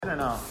or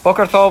no?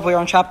 Boker Tov, we're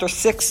on chapter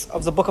 6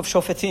 of the book of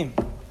Shofetim.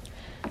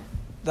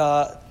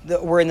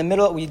 We're in the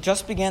middle. We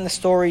just began the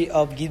story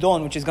of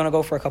Gidon, which is going to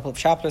go for a couple of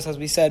chapters, as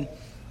we said.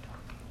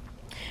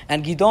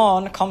 And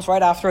Gidon comes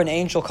right after an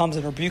angel comes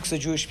and rebukes the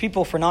Jewish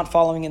people for not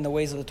following in the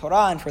ways of the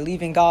Torah and for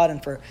leaving God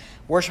and for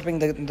worshiping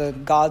the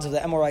gods of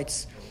the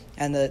Amorites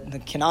and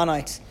the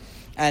Canaanites.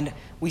 And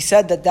we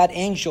said that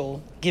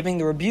angel giving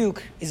the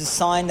rebuke is a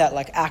sign that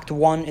like Act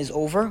 1 is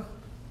over,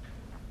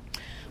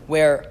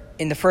 where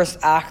in the first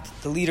act,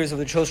 the leaders of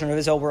the children of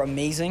Israel were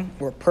amazing,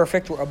 were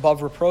perfect, were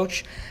above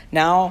reproach.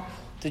 Now,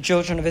 the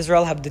children of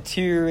Israel have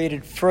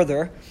deteriorated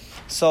further.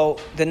 So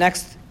the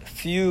next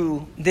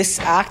this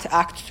act,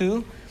 Act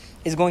 2,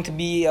 is going to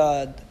be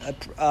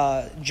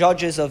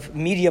judges of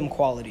medium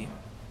quality.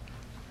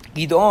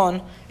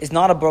 Gidon is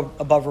not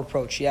above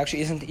reproach. He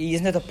actually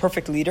isn't a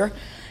perfect leader.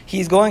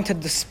 He's going to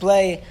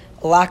display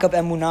a lack of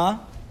emunah,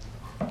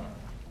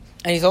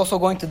 and he's also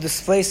going to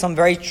display some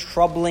very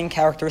troubling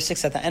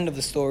characteristics at the end of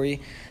the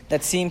story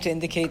that seem to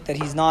indicate that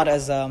he's not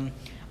as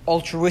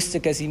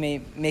altruistic as he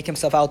may make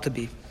himself out to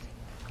be.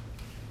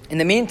 In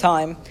the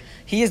meantime,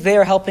 he is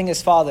there helping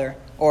his father,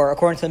 or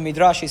according to the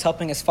Midrash, he's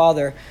helping his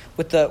father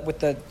with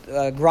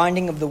the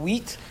grinding of the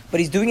wheat, but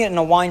he's doing it in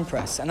a wine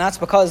press. And that's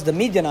because the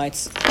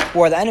Midianites,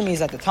 who are the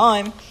enemies at the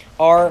time,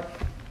 are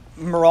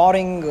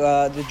marauding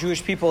the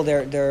Jewish people.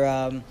 They're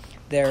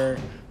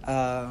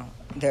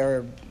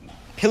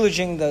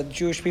pillaging the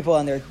Jewish people,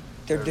 and they're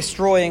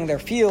destroying their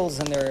fields,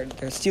 and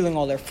they're stealing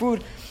all their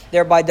food,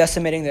 thereby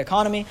decimating the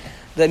economy.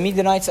 The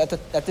Midianites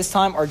at this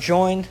time are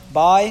joined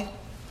by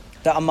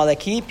the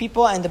Amaleki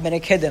people and the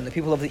Bnei Kedem, the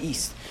people of the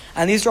east.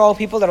 And these are all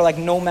people that are like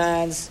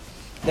nomads.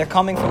 They're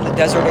coming from the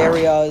desert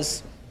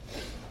areas,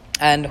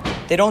 and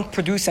they don't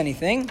produce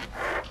anything,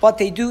 but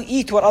they do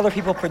eat what other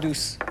people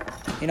produce.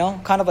 You know,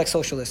 kind of like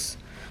socialists.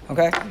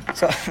 Okay?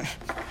 So, I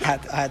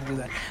had to do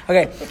that.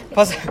 Okay.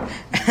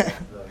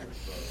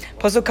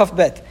 Pasuk Kaf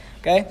Bet.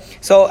 Okay?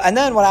 So, and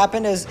then what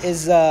happened is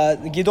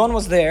Gidon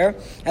was there,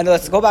 and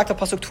let's go back to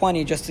Pasuk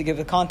 20 just to give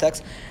the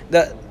context.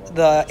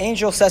 The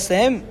angel says to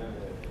him,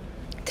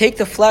 take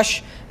the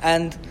flesh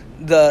and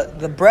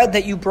the bread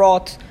that you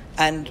brought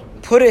and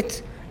put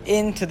it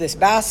into this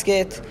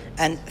basket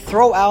and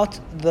throw out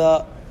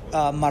the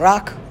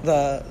marak,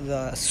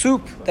 the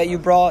soup that you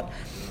brought.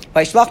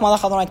 And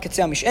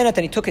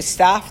he took his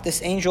staff,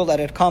 this angel that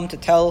had come to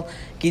tell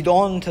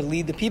Gidon to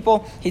lead the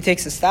people. He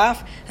takes his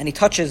staff and he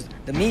touches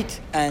the meat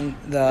and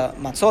the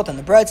matzot and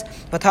the breads.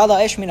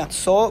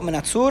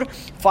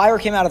 Fire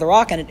came out of the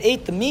rock and it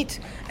ate the meat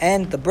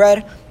and the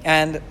bread,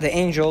 and the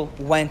angel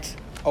went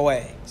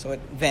away. So it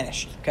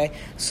vanished. Okay?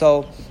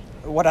 So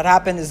what had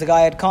happened is the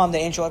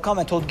angel had come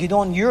and told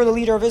Gidon, you're the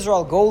leader of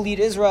Israel, go lead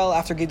Israel.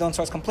 After Gidon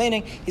starts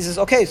complaining, he says,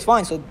 okay, it's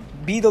fine, so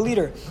be the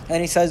leader.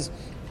 And he says,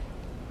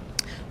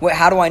 wait,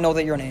 how do I know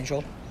that you're an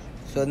angel?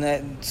 So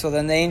then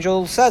the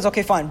angel says,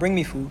 okay, fine, bring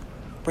me food.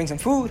 Brings him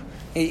food.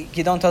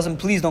 Gidon tells him,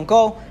 please don't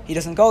go. He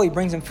doesn't go. He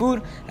brings him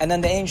food. And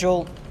then the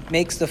angel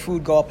makes the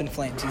food go up in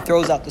flames. He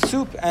throws out the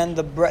soup, and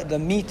the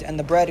meat and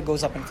the bread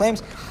goes up in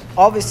flames.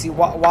 Obviously,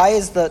 why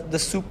is the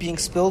soup being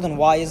spilled, and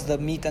why is the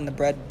meat and the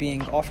bread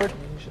being offered?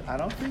 I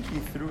don't think he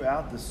threw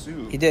out the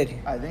soup. He did.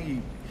 I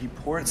think he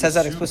poured the soup. It says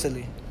that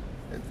explicitly.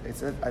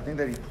 I think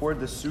that he poured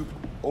the soup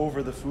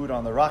over the food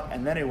on the rock,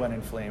 and then it went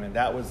in flame, and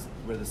that was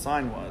where the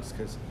sign was.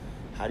 Because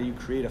how do you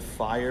create a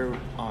fire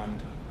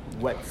on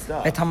wet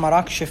stuff? That's how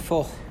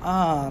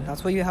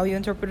you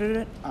interpreted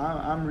it?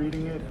 I'm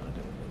reading it.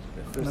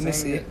 Let me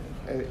see.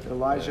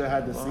 Elijah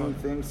had the same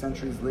thing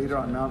centuries later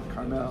on Mount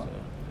Carmel.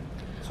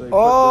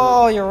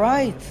 So you're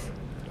right.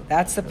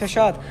 That's the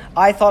peshat.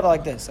 I thought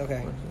like this.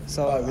 Okay,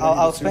 so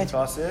I'll explain.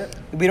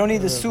 We don't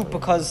need the soup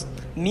because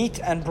meat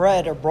and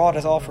bread are brought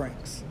as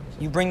offerings.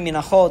 You bring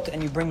minachot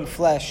and you bring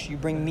flesh. You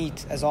bring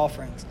meat as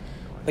offerings,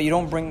 but you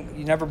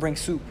never bring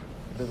soup.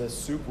 But the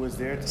soup was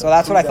there. So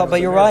that's what I thought. But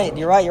you're right.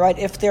 You're right.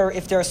 If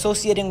they're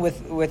associating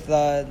with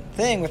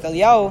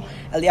Eliyahu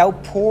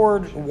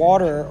poured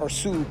water or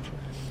soup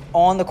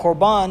on the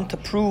korban to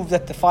prove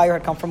that the fire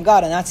had come from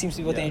God, and that seems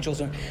to be what the angels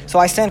doing. So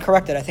I stand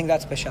corrected. I think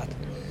that's peshat.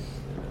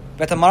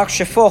 But the marak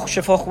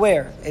shefoch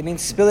where? It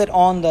means spill it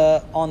on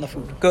the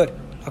food. Good.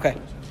 Okay.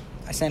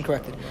 I stand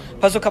corrected.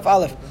 Pasuk Kaf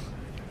Aleph.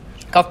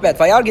 Kaf Bet.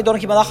 Vayar Gidon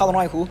ki malach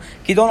Adonai hu.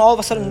 Gidon all of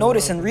a sudden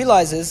notices and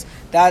realizes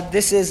that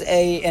this is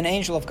an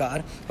angel of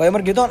God.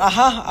 Vayomer Gidon,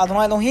 aha,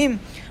 Adonai Elohim.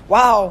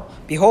 Wow,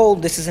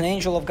 behold, this is an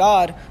angel of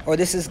God, or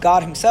this is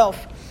God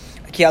himself.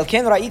 Ki al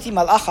ken ra'iti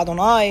malach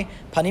Adonai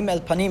panim el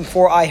panim.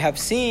 For I have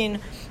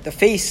seen the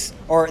face,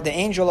 or the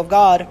angel of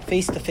God,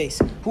 face to face.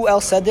 Who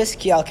else said this?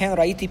 Ki al ken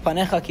ra'iti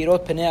panecha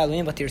kirot penei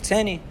Elohim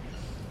v'tirtzeni.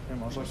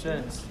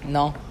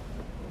 No.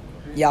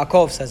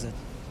 Yaakov says it.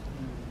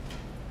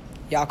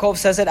 Yaakov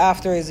says it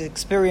after his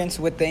experience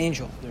with the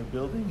angel. They're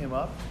building him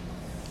up.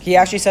 He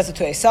actually says it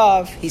to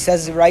Esav. He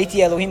says, "Ra'iti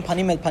Elohim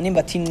panim el panim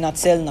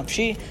v'tinatzel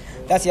nafshi."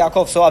 That's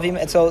Yaakov. So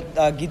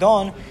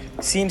Gidon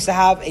seems to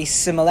have a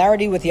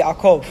similarity with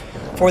Yaakov,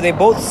 for they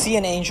both see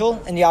an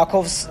angel. In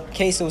Yaakov's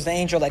case, it was the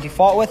angel that he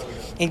fought with.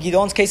 In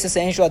Gidon's case, it's the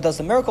angel that does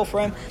the miracle for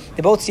him.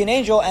 They both see an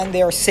angel and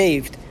they are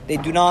saved. They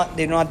do not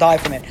die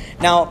from it.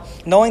 Now,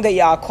 knowing that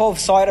Yaakov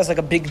saw it as like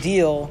a big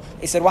deal,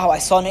 he said, wow, I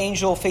saw an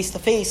angel face to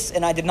face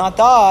and I did not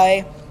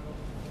die.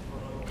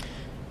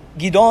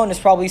 Gidon is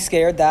probably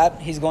scared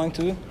that he's going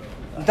to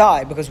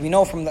die, because we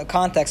know from the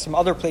context from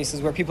other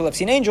places where people have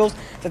seen angels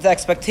that the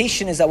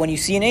expectation is that when you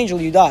see an angel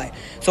you die.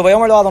 So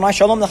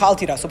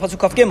Pasuk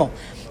Kaf Gimel.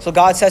 So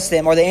God says to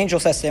him, or the angel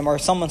says to him, or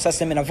someone says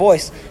to him in a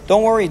voice,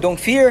 don't worry, don't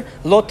fear,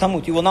 lo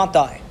tamut, you will not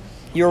die.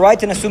 You're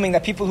right in assuming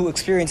that people who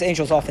experience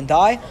angels often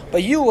die,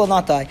 but you will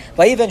not die.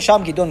 He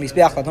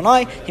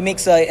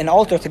makes an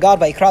altar to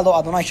God. He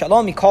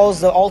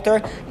calls the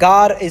altar,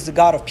 God is the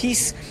God of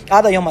peace.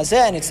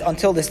 And it's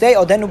until this day.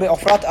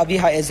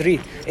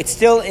 It's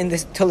still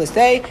till this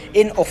day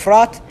in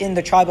Ofrat, in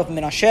the tribe of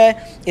Menashe,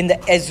 in the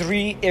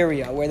Ezri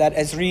area, where that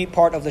Ezri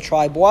part of the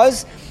tribe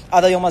was.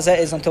 Ada Yom Hazeh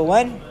is until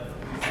when?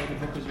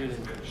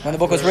 When the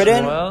book was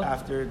written?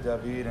 After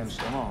David and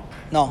Shlomo.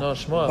 No,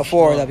 Shmuel.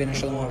 Before David and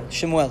Shlomo.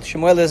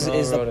 Shemuel is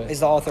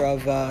the author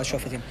of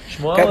Shofetim.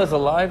 Shmuel is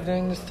alive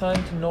during this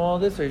time to know all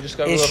this, or you just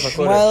got rid of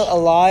Shmuel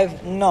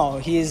alive? No,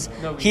 he is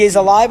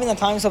alive in the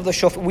times of the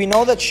Shofetim. We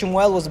know that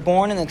Shemuel was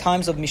born in the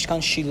times of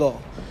Mishkan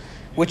Shiloh,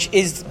 which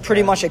is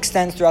pretty much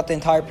extends throughout the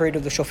entire period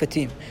of the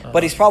Shofetim.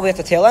 But he's probably at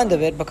the tail end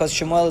of it, because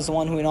Shemuel is the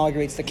one who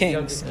inaugurates the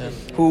kings,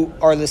 who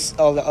are the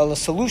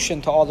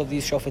solution to all of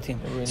these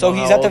Shofetim. So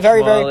he's at the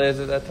very is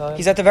at that time?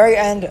 He's at the very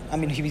end. I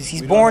mean,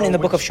 he's born in the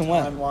book of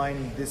Shemuel.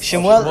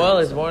 Shemuel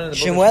is born in the book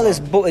Shemuel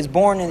is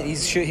born in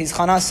he's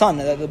Chana's son.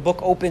 The book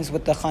opens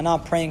with the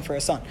Chana praying for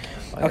a son.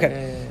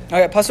 Okay.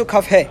 Pasuk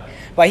Kaf He.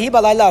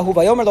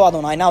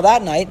 Now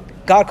that night,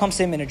 God comes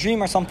to him in a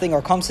dream or something,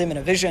 or comes to him in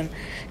a vision.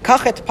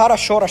 Take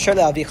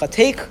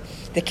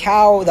the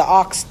cow, the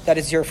ox that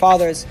is your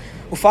father's,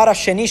 and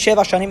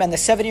the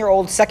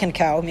 7-year-old second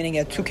cow, meaning he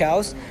had 2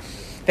 cows,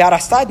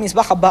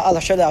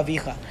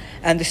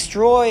 and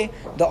destroy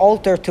the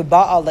altar to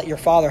Baal that your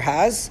father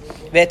has,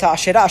 and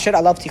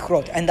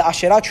the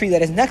Asherah tree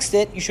that is next to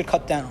it, you should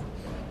cut down.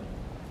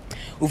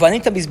 And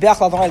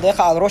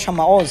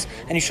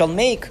you shall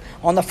make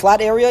on the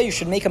flat area, you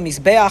should make a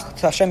mizbeach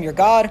to Hashem your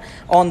God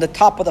on the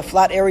top of the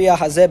flat area.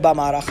 I don't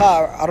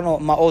know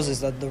what ma'oz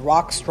is, the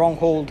rock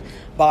stronghold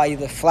by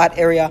the flat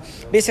area.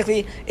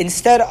 Basically,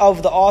 instead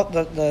of the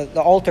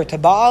altar to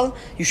Baal,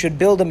 you should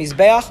build a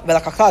mizbeach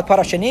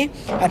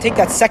and take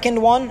that second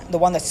one, the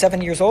one that's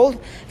 7 years old,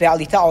 and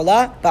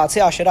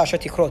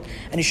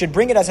you should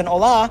bring it as an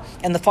olah,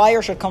 and the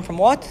fire should come from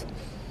what?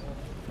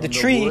 The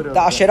tree,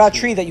 the Asherah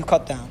tree that you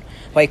cut down.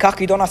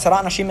 Gidon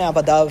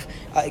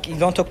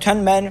took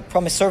 10 men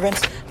from his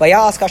servants. And in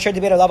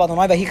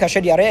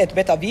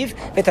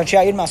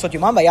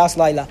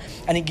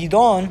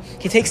Gidon,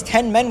 he takes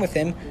 10 men with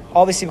him,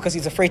 obviously because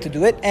he's afraid to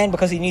do it, and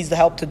because he needs the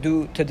help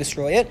to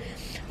destroy it.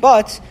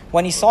 But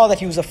when he saw that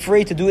he was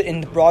afraid to do it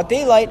in broad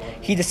daylight,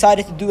 he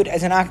decided to do it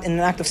as in an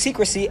act of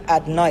secrecy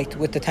at night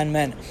with the 10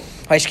 men.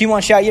 The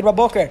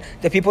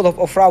people of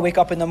Ofra wake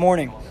up in the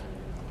morning.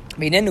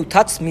 And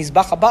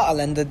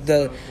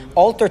the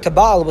altar to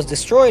Baal was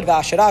destroyed, and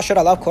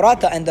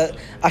the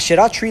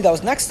Asherah tree that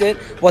was next to it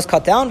was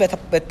cut down, and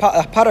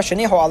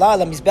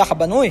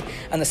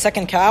the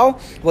second cow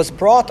was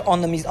brought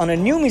on a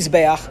new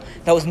Mizbeach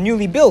that was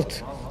newly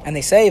built. And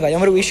they say, and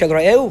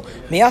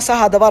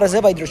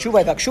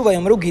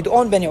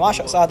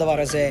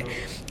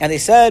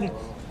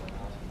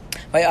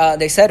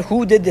they said,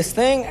 who did this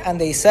thing?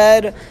 And they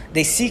said,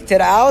 they seeked it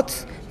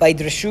out, and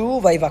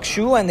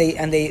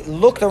they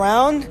looked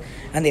around,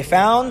 and they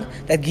found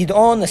that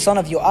Gidon, the son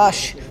of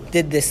Yoash,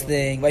 did this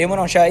thing. So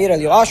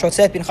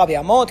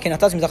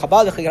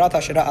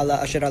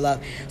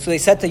they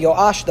said to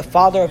Yoash, the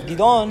father of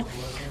Gidon,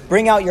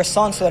 bring out your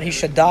son so that he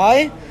should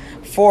die,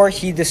 for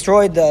he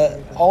destroyed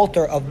the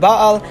altar of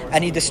Baal,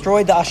 and he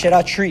destroyed the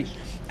Asherah tree.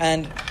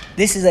 And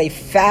this is a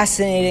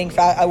fascinating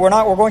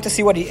we're going to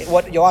see what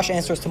Yoash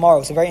answers tomorrow.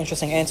 It's a very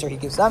interesting answer he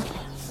gives them.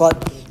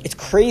 But it's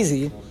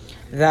crazy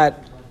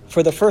that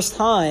for the first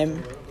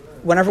time,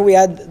 whenever we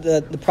had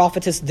the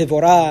prophetess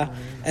Devorah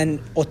and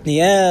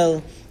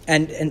Otniel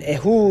and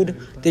Ehud,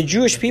 the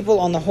Jewish people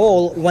on the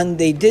whole, when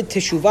they did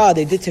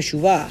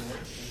teshuvah.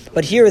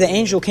 But here the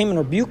angel came and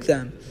rebuked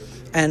them.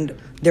 And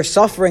they're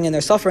suffering, and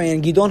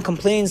Gidon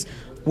complains,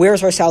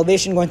 where's our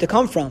salvation going to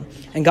come from?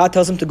 And God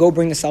tells him to go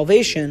bring the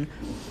salvation.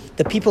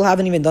 The people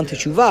haven't even done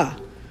teshuvah.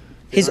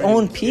 His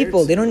own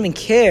people, they don't even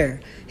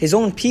care. His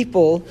own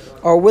people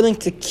are willing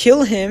to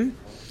kill him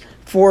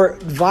for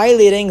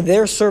violating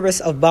their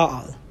service of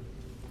Baal.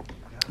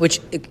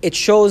 Which it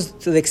shows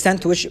to the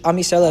extent to which Am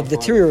Yisrael have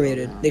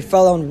deteriorated. They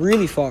fell down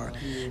really far.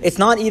 It's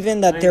not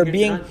even that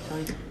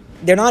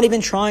they're not even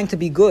trying to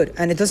be good.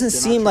 And it doesn't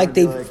seem like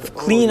they've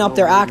cleaned up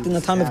their act in the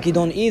time of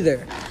Gidon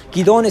either.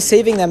 Gidon is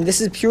saving them. This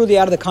is purely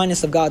out of the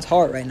kindness of God's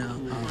heart right now.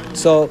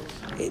 So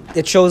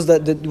it shows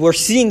that we're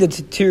seeing the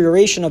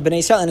deterioration of Bnei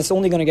Yisrael, and it's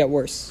only going to get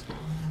worse.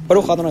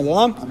 Baruch Adonai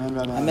L'olam.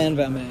 Amen.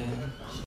 Amen.